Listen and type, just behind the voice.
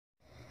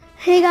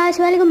Hey guys,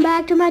 welcome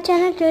back to my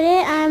channel.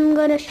 Today I'm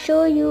gonna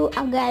show you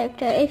a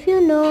character. If you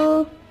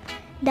know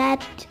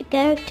that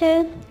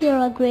character,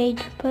 you're a great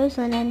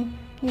person and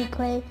you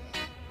play.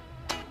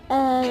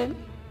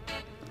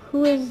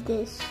 Who is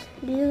this?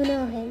 Do you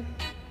know him?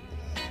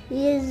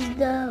 He is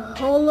the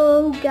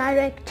Holo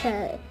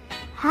character.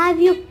 Have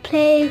you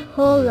played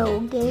Holo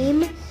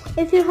game?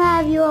 If you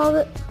have, you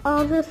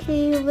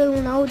obviously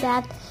will know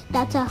that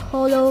that's a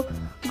Holo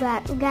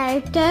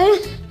character.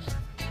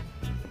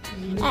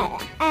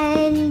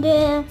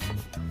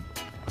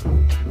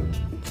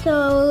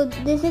 So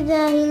this is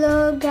a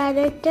Holo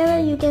character.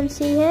 You can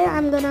see here.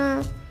 I'm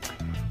gonna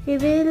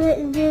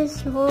reveal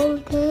this whole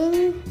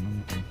thing,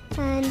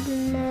 and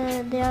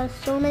there are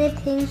so many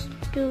things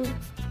to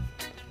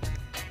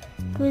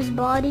his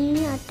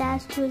body,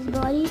 attached to his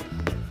body,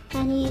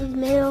 and he is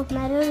made of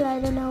metal. I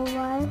don't know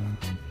why.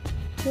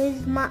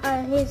 His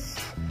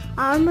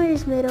armor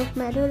is made of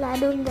metal. I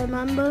don't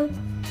remember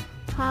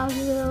how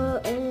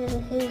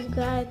his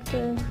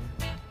character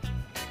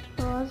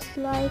was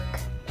like.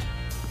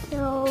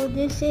 So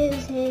this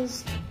is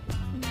his,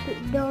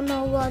 don't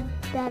know what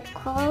that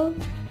called.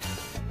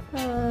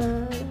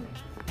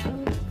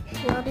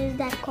 What is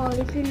that called?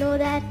 If you know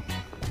that,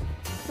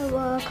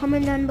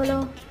 comment down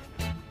below.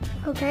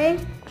 Okay,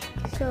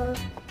 so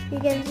you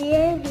can see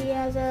it. He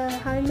has a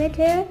helmet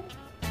here,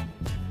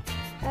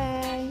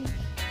 and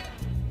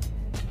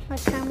my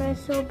camera is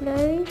so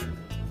blurry.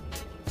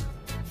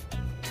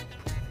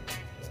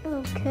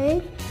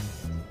 Okay,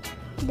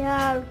 there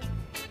are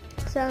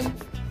some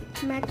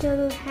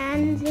metal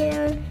hands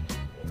here.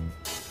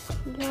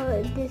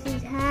 This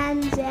is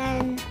hands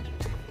and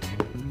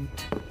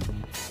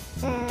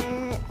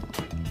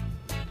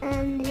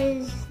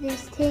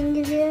this thing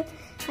is here.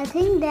 I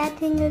think that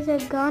thing is a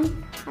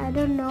gun. I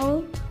don't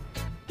know,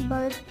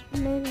 but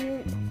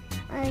maybe,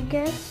 I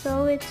guess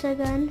so. It's a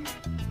gun.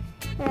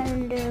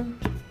 And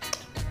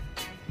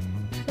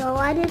so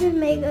I didn't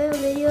make a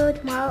video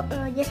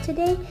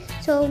yesterday,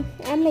 so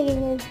I'm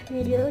making a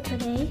video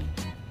today.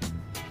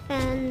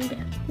 And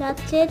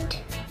that's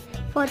it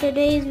for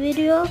today's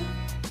video.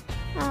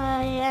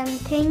 I am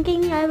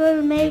thinking I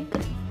will make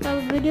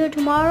a video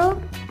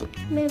tomorrow,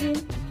 maybe,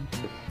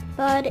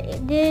 but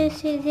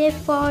this is it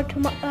for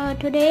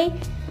today.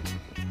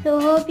 So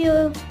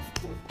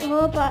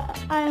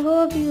I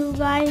hope you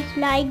guys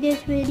like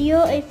this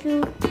video. If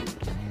you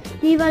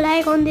leave a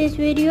like on this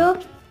video,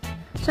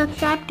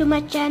 subscribe to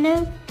my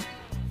channel,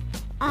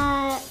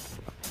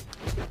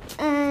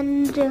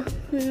 and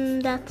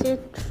that's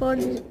it for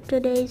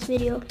today's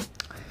video.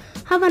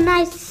 Have a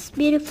nice,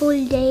 beautiful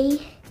day.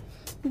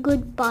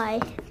 Goodbye.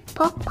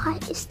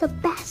 Popeye is the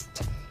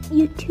best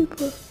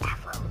YouTuber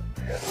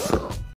ever.